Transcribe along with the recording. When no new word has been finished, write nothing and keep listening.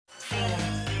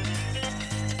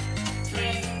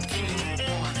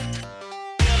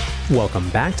Welcome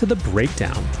back to The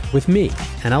Breakdown with me,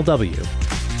 NLW.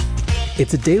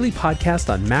 It's a daily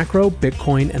podcast on macro,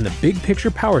 Bitcoin, and the big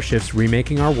picture power shifts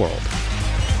remaking our world.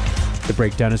 The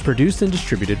Breakdown is produced and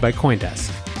distributed by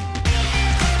CoinDesk.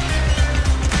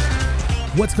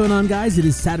 What's going on, guys? It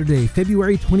is Saturday,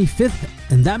 February 25th,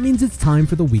 and that means it's time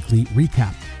for the weekly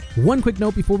recap. One quick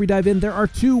note before we dive in, there are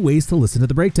two ways to listen to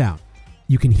The Breakdown.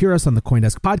 You can hear us on the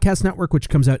CoinDesk Podcast Network, which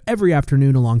comes out every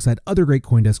afternoon alongside other great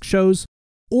CoinDesk shows,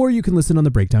 or you can listen on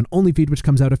the Breakdown Only feed, which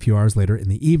comes out a few hours later in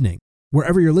the evening.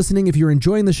 Wherever you're listening, if you're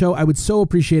enjoying the show, I would so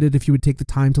appreciate it if you would take the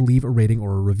time to leave a rating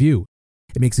or a review.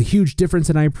 It makes a huge difference,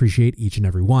 and I appreciate each and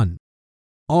every one.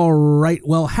 All right,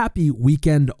 well, happy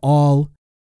weekend all.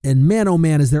 And man, oh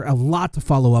man, is there a lot to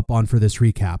follow up on for this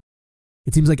recap.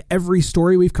 It seems like every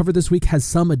story we've covered this week has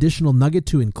some additional nugget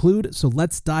to include, so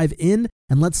let's dive in,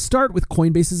 and let's start with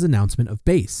Coinbase's announcement of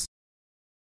Base.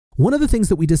 One of the things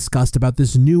that we discussed about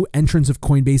this new entrance of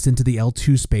Coinbase into the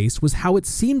L2 space was how it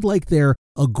seemed like their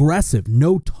aggressive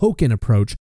no-token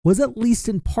approach was at least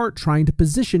in part trying to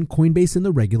position Coinbase in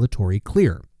the regulatory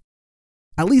clear.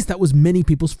 At least that was many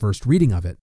people's first reading of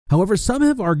it. However, some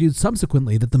have argued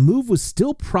subsequently that the move was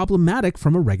still problematic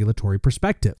from a regulatory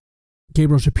perspective.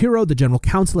 Gabriel Shapiro, the general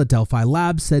counsel at Delphi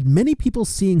Labs, said many people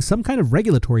seeing some kind of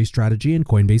regulatory strategy in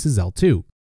Coinbase's L2.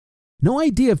 No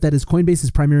idea if that is Coinbase's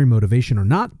primary motivation or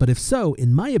not, but if so,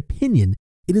 in my opinion,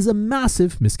 it is a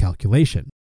massive miscalculation.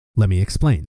 Let me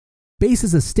explain. Base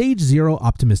is a stage 0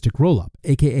 optimistic rollup,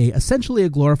 aka essentially a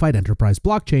glorified enterprise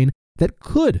blockchain that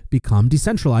could become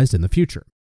decentralized in the future.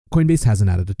 Coinbase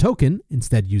hasn't added a token,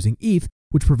 instead using ETH,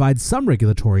 which provides some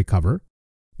regulatory cover.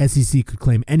 SEC could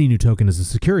claim any new token as a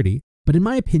security, but in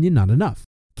my opinion, not enough.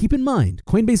 Keep in mind,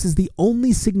 Coinbase is the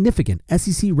only significant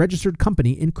SEC-registered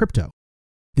company in crypto.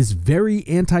 This very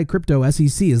anti-crypto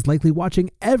SEC is likely watching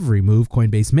every move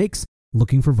Coinbase makes,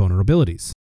 looking for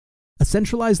vulnerabilities. A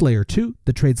centralized layer 2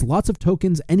 that trades lots of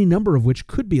tokens, any number of which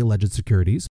could be alleged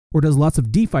securities, or does lots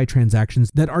of DeFi transactions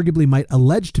that arguably might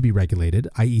allege to be regulated,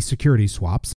 i.e. security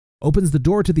swaps, opens the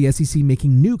door to the SEC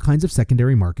making new kinds of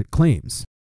secondary market claims.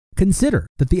 Consider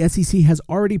that the SEC has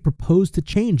already proposed to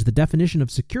change the definition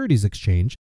of securities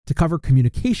exchange to cover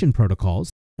communication protocols,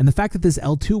 and the fact that this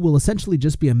L2 will essentially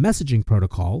just be a messaging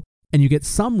protocol, and you get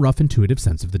some rough intuitive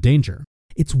sense of the danger.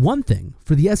 It's one thing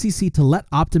for the SEC to let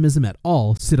optimism at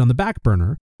all sit on the back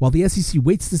burner, while the SEC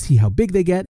waits to see how big they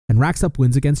get and racks up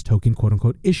wins against token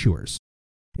quote-unquote issuers.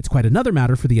 It's quite another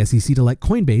matter for the SEC to let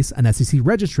Coinbase, an SEC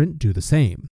registrant, do the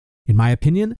same. In my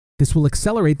opinion, this will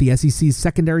accelerate the SEC's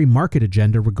secondary market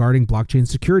agenda regarding blockchain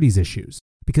securities issues,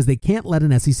 because they can't let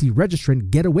an SEC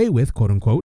registrant get away with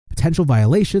quote-unquote potential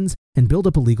violations and build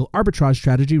up a legal arbitrage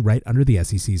strategy right under the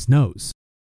SEC's nose.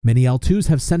 Many L2s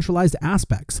have centralized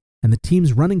aspects, and the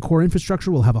teams running core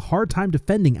infrastructure will have a hard time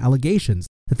defending allegations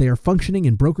that they are functioning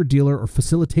in broker-dealer or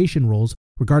facilitation roles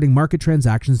regarding market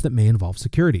transactions that may involve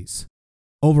securities.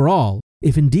 Overall,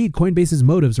 if indeed Coinbase's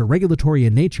motives are regulatory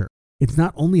in nature, it's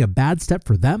not only a bad step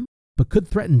for them, but could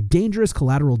threaten dangerous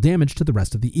collateral damage to the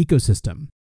rest of the ecosystem.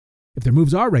 If their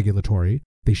moves are regulatory,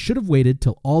 they should have waited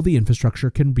till all the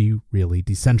infrastructure can be really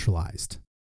decentralized.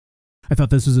 I thought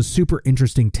this was a super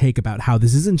interesting take about how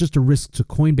this isn't just a risk to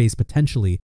Coinbase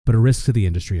potentially, but a risk to the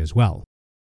industry as well.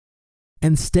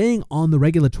 And staying on the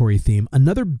regulatory theme,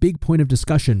 another big point of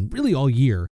discussion really all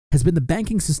year has been the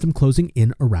banking system closing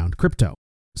in around crypto,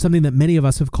 something that many of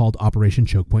us have called Operation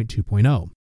Choke Point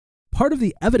 2.0. Part of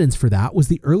the evidence for that was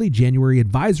the early January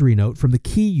advisory note from the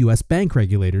key US bank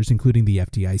regulators, including the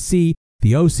FDIC,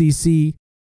 the OCC,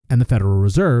 and the Federal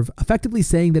Reserve, effectively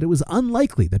saying that it was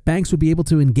unlikely that banks would be able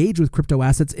to engage with crypto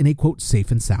assets in a, quote,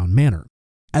 safe and sound manner.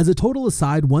 As a total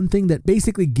aside, one thing that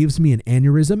basically gives me an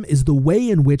aneurysm is the way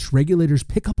in which regulators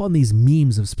pick up on these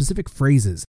memes of specific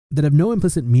phrases that have no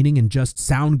implicit meaning and just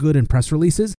sound good in press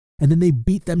releases, and then they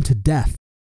beat them to death.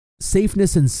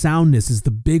 Safeness and soundness is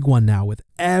the big one now, with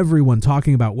everyone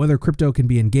talking about whether crypto can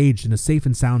be engaged in a safe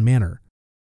and sound manner.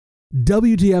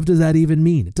 WTF does that even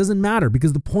mean? It doesn't matter,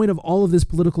 because the point of all of this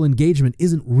political engagement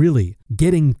isn't really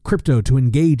getting crypto to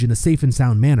engage in a safe and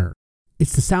sound manner.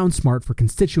 It's to sound smart for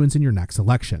constituents in your next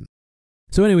election.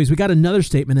 So anyways, we got another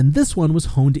statement, and this one was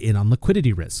honed in on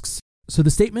liquidity risks. So the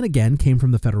statement again came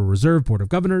from the Federal Reserve Board of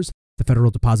Governors, the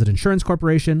Federal Deposit Insurance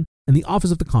Corporation, and the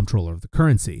Office of the Comptroller of the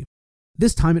Currency.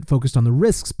 This time it focused on the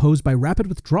risks posed by rapid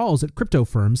withdrawals at crypto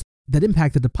firms that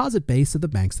impact the deposit base of the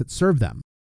banks that serve them.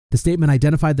 The statement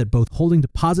identified that both holding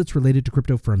deposits related to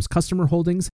crypto firms' customer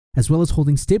holdings, as well as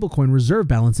holding stablecoin reserve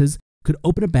balances, could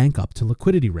open a bank up to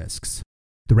liquidity risks.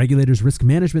 The regulator's risk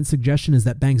management suggestion is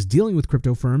that banks dealing with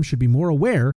crypto firms should be more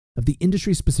aware of the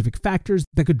industry-specific factors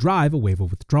that could drive a wave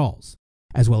of withdrawals.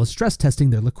 as well as stress testing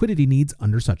their liquidity needs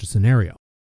under such a scenario.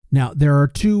 Now, there are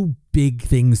two big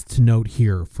things to note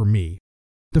here for me.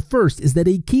 The first is that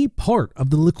a key part of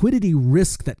the liquidity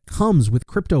risk that comes with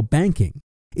crypto banking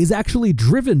is actually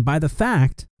driven by the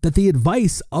fact that the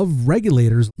advice of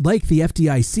regulators like the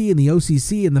FDIC and the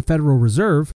OCC and the Federal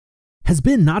Reserve has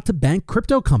been not to bank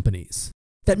crypto companies.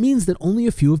 That means that only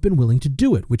a few have been willing to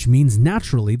do it, which means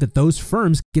naturally that those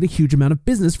firms get a huge amount of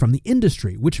business from the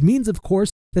industry, which means, of course,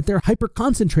 that they're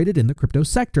hyper-concentrated in the crypto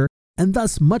sector and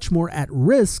thus much more at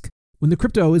risk when the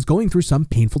crypto is going through some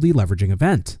painful deleveraging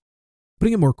event.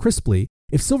 Putting it more crisply,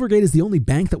 if Silvergate is the only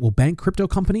bank that will bank crypto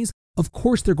companies, of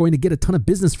course they're going to get a ton of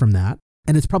business from that,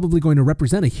 and it's probably going to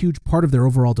represent a huge part of their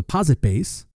overall deposit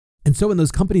base. And so when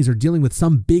those companies are dealing with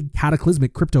some big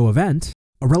cataclysmic crypto event,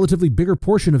 a relatively bigger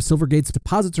portion of Silvergate's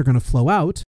deposits are going to flow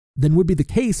out than would be the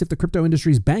case if the crypto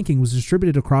industry's banking was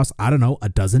distributed across, a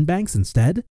dozen banks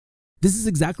instead. This is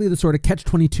exactly the sort of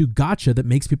catch-22 gotcha that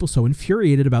makes people so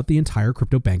infuriated about the entire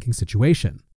crypto banking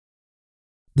situation.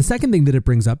 The second thing that it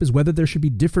brings up is whether there should be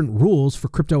different rules for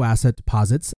crypto asset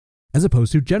deposits as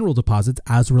opposed to general deposits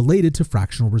as related to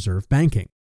fractional reserve banking.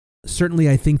 Certainly,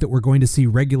 I think that we're going to see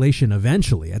regulation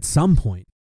eventually at some point,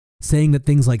 saying that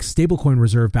things like stablecoin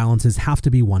reserve balances have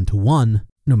to be one-to-one,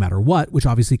 no matter what, which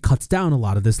obviously cuts down a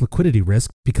lot of this liquidity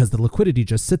risk because the liquidity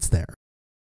just sits there.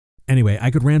 Anyway,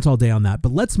 I could rant all day on that,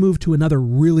 but let's move to another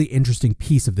really interesting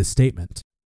piece of this statement.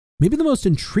 Maybe the most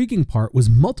intriguing part was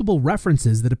multiple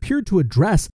references that appeared to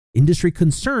address industry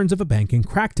concerns of a banking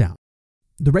crackdown.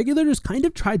 The regulators kind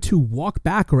of tried to walk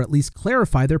back or at least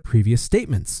clarify their previous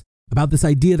statements about this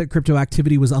idea that crypto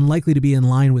activity was unlikely to be in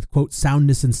line with, quote,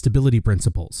 soundness and stability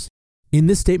principles. In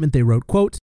this statement, they wrote,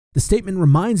 quote, "The statement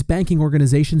reminds banking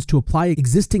organizations to apply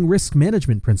existing risk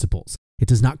management principles. It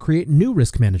does not create new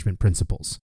risk management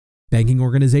principles. Banking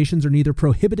organizations are neither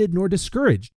prohibited nor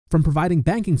discouraged from providing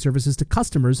banking services to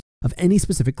customers of any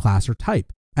specific class or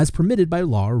type, as permitted by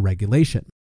law or regulation."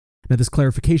 Now, this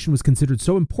clarification was considered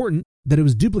so important that it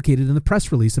was duplicated in the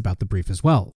press release about the brief as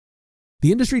well.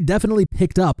 The industry definitely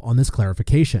picked up on this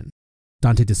clarification.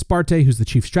 Dante Disparte, who's the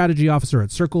chief strategy officer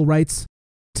at Circle, writes,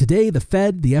 "Today, the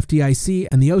Fed, the FDIC,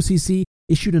 and the OCC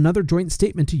issued another joint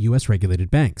statement to U.S.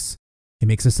 regulated banks. It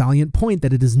makes a salient point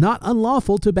that it is not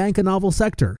unlawful to bank a novel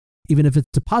sector, even if its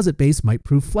deposit base might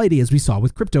prove flighty, as we saw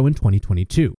with crypto in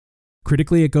 2022.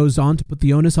 Critically, it goes on to put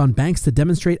the onus on banks to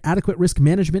demonstrate adequate risk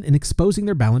management in exposing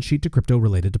their balance sheet to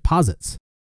crypto-related deposits.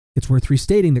 It's worth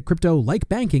restating that crypto, like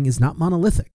banking, is not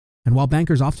monolithic, and while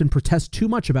bankers often protest too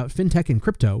much about fintech and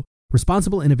crypto,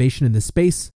 responsible innovation in this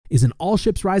space is an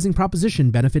all-ships-rising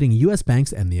proposition benefiting U.S.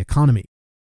 banks and the economy."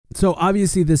 So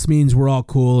obviously this means we're all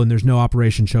cool and there's no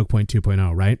Operation Choke Point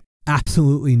 2.0, right?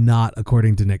 Absolutely not,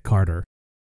 according to Nick Carter.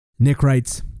 Nick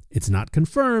writes, "It's not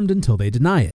confirmed until they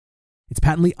deny it. It's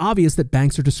patently obvious that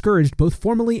banks are discouraged both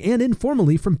formally and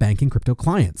informally from banking crypto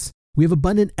clients. We have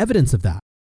abundant evidence of that.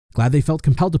 Glad they felt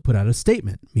compelled to put out a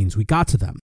statement. Means we got to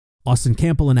them." Austin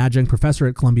Campbell, an adjunct professor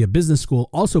at Columbia Business School,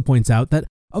 also points out that,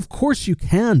 of course you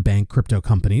can bank crypto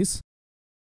companies,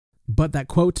 but that,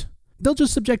 quote, "they'll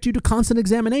just subject you to constant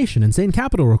examination, insane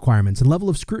capital requirements, and level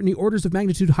of scrutiny orders of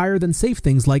magnitude higher than safe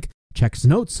things like checks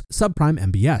notes, subprime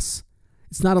MBS.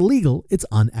 It's not illegal, it's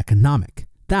uneconomic.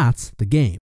 That's the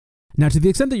game." Now, to the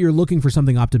extent that you're looking for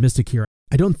something optimistic here,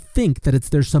 I don't think that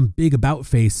there's some big about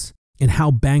face in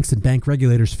how banks and bank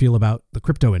regulators feel about the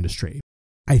crypto industry.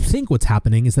 I think what's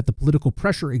happening is that the political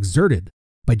pressure exerted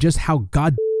by just how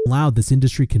god loud this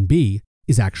industry can be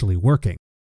is actually working.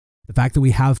 The fact that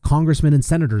we have congressmen and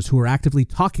senators who are actively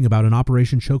talking about an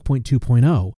Operation Choke Point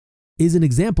 2.0 is an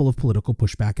example of political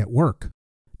pushback at work.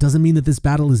 Doesn't mean that this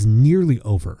battle is nearly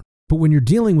over, but when you're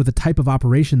dealing with a type of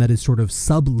operation that is sort of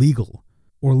sub-legal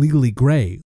or legally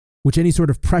gray, which any sort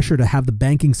of pressure to have the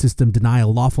banking system deny a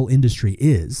lawful industry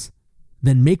is,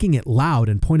 then making it loud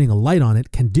and pointing a light on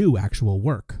it can do actual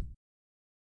work.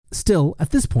 Still,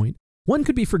 at this point, one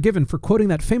could be forgiven for quoting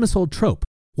that famous old trope,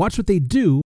 watch what they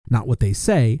do, not what they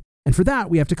say, and for that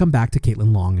we have to come back to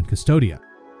Caitlin Long in Custodia.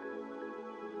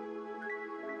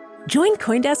 Join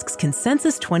CoinDesk's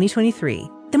Consensus 2023,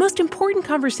 the most important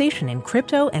conversation in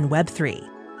crypto and Web3,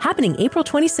 happening April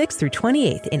 26th through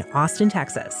 28th in Austin,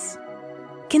 Texas.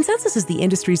 Consensus is the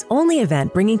industry's only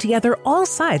event bringing together all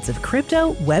sides of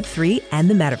crypto, Web3, and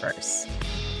the metaverse.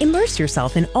 Immerse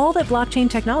yourself in all that blockchain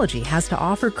technology has to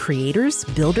offer creators,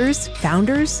 builders,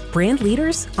 founders, brand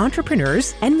leaders,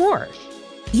 entrepreneurs, and more.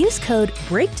 Use code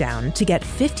BREAKDOWN to get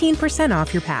 15%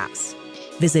 off your pass.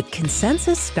 Visit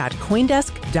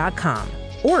consensus.coindesk.com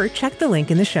or check the link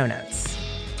in the show notes.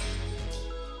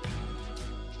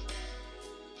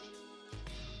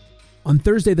 On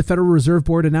Thursday, the Federal Reserve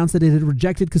Board announced that it had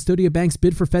rejected Custodia Bank's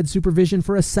bid for Fed supervision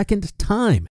for a second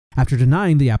time after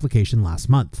denying the application last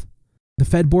month. The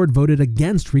Fed Board voted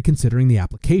against reconsidering the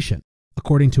application.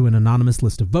 According to an anonymous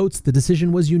list of votes, the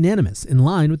decision was unanimous, in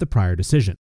line with the prior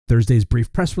decision. Thursday's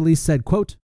brief press release said,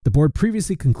 quote, "The board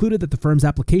previously concluded that the firm's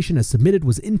application as submitted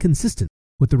was inconsistent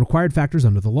with the required factors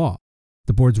under the law.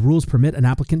 The board's rules permit an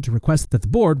applicant to request that the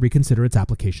board reconsider its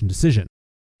application decision.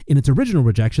 In its original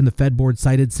rejection, the Fed Board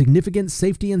cited significant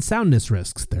safety and soundness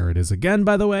risks," there it is again,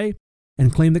 by the way,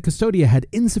 and claimed that Custodia had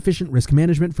insufficient risk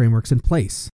management frameworks in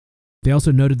place. They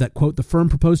also noted that, quote, "the firm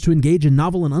proposed to engage in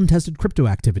novel and untested crypto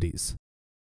activities."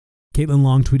 Caitlin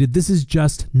Long tweeted, "This is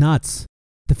just nuts.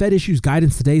 The Fed issues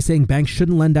guidance today saying banks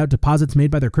shouldn't lend out deposits made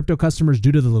by their crypto customers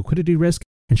due to the liquidity risk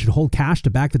and should hold cash to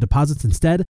back the deposits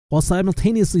instead, while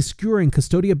simultaneously skewering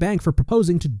Custodia Bank for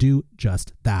proposing to do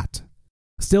just that."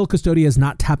 Still, Custodia is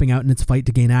not tapping out in its fight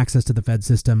to gain access to the Fed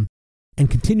system and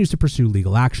continues to pursue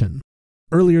legal action.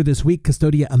 Earlier this week,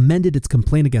 Custodia amended its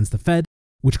complaint against the Fed,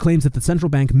 which claims that the central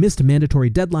bank missed mandatory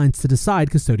deadlines to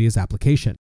decide Custodia's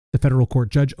application. The federal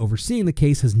court judge overseeing the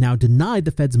case has now denied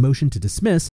the Fed's motion to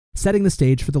dismiss, setting the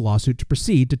stage for the lawsuit to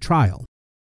proceed to trial.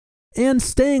 And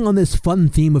staying on this fun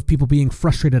theme of people being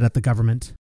frustrated at the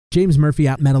government, James Murphy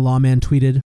at Meta Lawman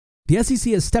tweeted, "The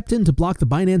SEC has stepped in to block the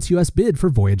Binance US bid for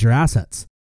Voyager assets.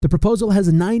 The proposal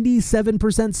has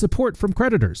 97% support from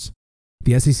creditors.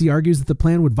 The SEC argues that the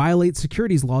plan would violate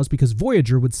securities laws because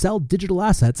Voyager would sell digital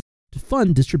assets to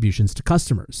fund distributions to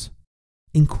customers."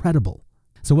 Incredible.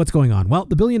 So what's going on? Well,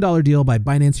 the billion-dollar deal by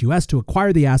Binance US to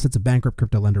acquire the assets of bankrupt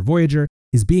crypto lender Voyager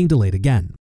is being delayed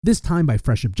again, this time by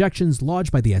fresh objections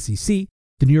lodged by the SEC,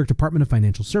 the New York Department of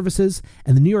Financial Services,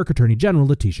 and the New York Attorney General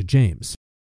Letitia James.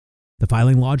 The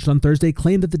filing lodged on Thursday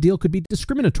claimed that the deal could be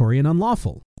discriminatory and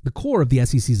unlawful. The core of the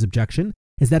SEC's objection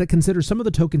is that it considers some of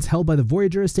the tokens held by the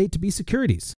Voyager estate to be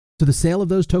securities, so the sale of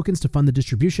those tokens to fund the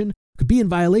distribution could be in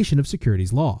violation of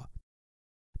securities law.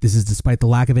 This is despite the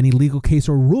lack of any legal case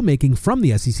or rulemaking from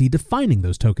the SEC defining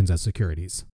those tokens as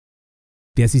securities.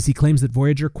 The SEC claims that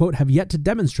Voyager, quote, "have yet to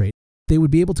demonstrate they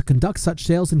would be able to conduct such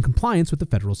sales in compliance with the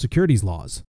federal securities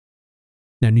laws."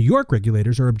 Now, New York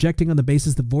regulators are objecting on the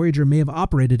basis that Voyager may have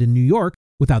operated in New York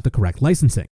without the correct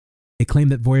licensing. They claim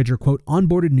that Voyager, quote,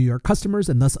 "onboarded New York customers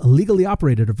and thus illegally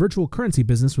operated a virtual currency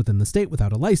business within the state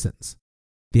without a license."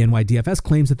 The NYDFS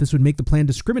claims that this would make the plan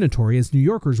discriminatory as New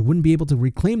Yorkers wouldn't be able to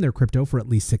reclaim their crypto for at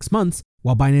least 6 months,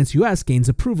 while Binance US gains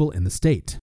approval in the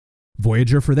state.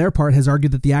 Voyager, for their part, has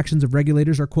argued that the actions of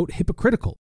regulators are, quote,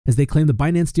 "hypocritical," as they claim the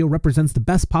Binance deal represents the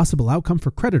best possible outcome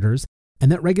for creditors,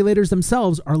 and that regulators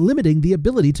themselves are limiting the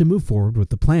ability to move forward with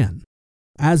the plan.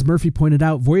 As Murphy pointed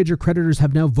out, Voyager creditors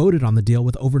have now voted on the deal,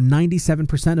 with over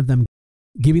 97% of them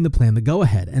giving the plan the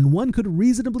go-ahead, and one could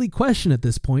reasonably question at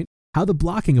this point how the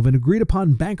blocking of an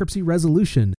agreed-upon bankruptcy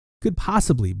resolution could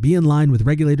possibly be in line with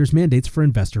regulators' mandates for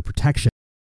investor protection.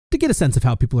 To get a sense of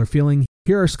how people are feeling,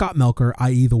 here are Scott Melker,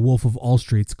 i.e. the Wolf of All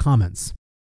Street's comments.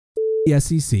 The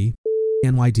SEC,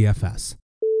 NYDFS,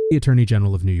 the Attorney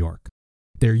General of New York.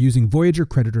 They are using Voyager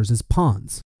creditors as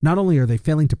pawns. Not only are they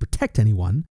failing to protect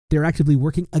anyone, they are actively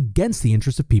working against the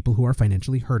interests of people who are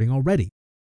financially hurting already.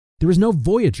 There is no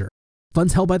Voyager.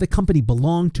 Funds held by the company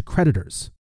belong to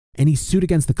creditors. Any suit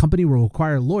against the company will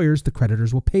require lawyers the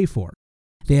creditors will pay for.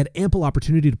 They had ample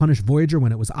opportunity to punish Voyager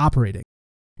when it was operating.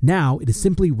 Now it is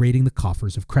simply raiding the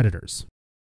coffers of creditors.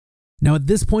 Now at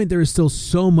this point, there is still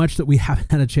so much that we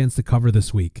haven't had a chance to cover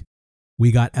this week.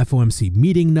 We got FOMC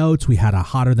meeting notes, we had a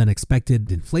hotter than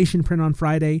expected inflation print on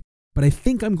Friday, but I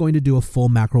think I'm going to do a full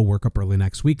macro workup early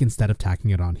next week instead of tacking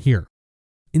it on here.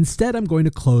 Instead, I'm going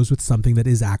to close with something that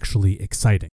is actually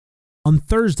exciting. On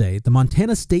Thursday, the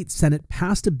Montana State Senate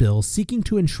passed a bill seeking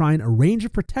to enshrine a range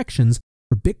of protections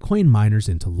for Bitcoin miners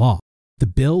into law. The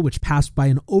bill, which passed by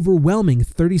an overwhelming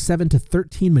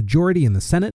 37-13 majority in the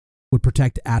Senate, would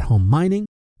protect at-home mining,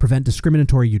 prevent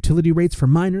discriminatory utility rates for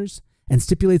miners, and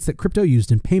stipulates that crypto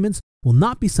used in payments will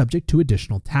not be subject to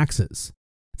additional taxes.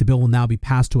 The bill will now be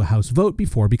passed to a House vote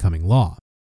before becoming law.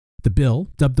 The bill,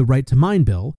 dubbed the Right to Mine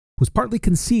Bill, was partly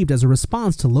conceived as a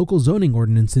response to local zoning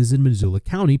ordinances in Missoula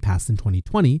County passed in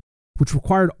 2020, which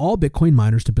required all Bitcoin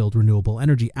miners to build renewable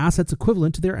energy assets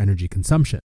equivalent to their energy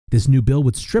consumption. This new bill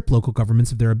would strip local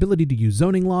governments of their ability to use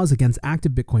zoning laws against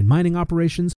active Bitcoin mining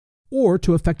operations or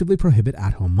to effectively prohibit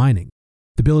at-home mining.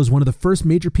 The bill is one of the first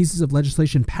major pieces of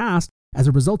legislation passed as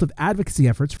a result of advocacy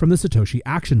efforts from the Satoshi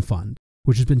Action Fund,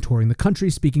 which has been touring the country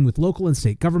speaking with local and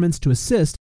state governments to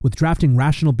assist with drafting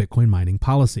rational Bitcoin mining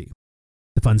policy.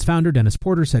 The fund's founder, Dennis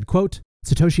Porter, said, quote,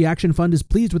 "Satoshi Action Fund is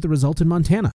pleased with the result in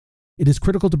Montana. It is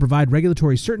critical to provide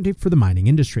regulatory certainty for the mining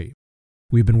industry.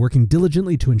 We've been working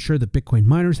diligently to ensure that Bitcoin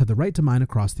miners have the right to mine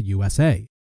across the USA.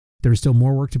 There is still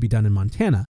more work to be done in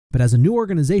Montana, but as a new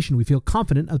organization, we feel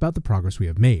confident about the progress we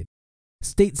have made.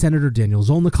 State Senator Daniel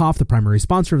Zolnikoff, the primary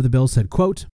sponsor of the bill, said,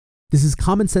 quote, "This is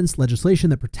common sense legislation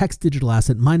that protects digital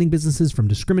asset mining businesses from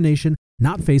discrimination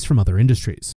not faced from other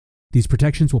industries. These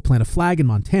protections will plant a flag in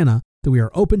Montana that we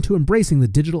are open to embracing the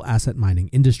digital asset mining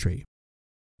industry."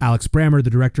 Alex Brammer, the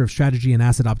Director of Strategy and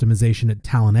Asset Optimization at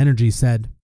Talon Energy, said,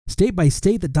 "State by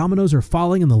state, the dominoes are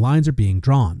falling and the lines are being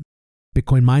drawn.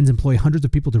 Bitcoin mines employ hundreds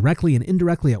of people directly and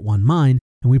indirectly at one mine,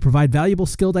 and we provide valuable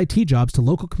skilled IT jobs to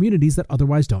local communities that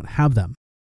otherwise don't have them.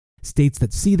 States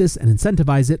that see this and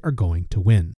incentivize it are going to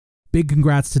win." Big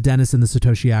congrats to Dennis and the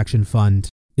Satoshi Action Fund.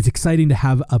 It's exciting to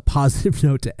have a positive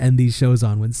note to end these shows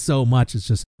on when so much is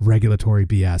just regulatory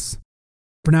BS.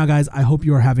 For now, guys, I hope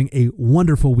you are having a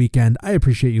wonderful weekend. I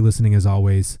appreciate you listening as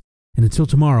always. And until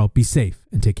tomorrow, be safe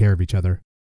and take care of each other.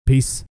 Peace.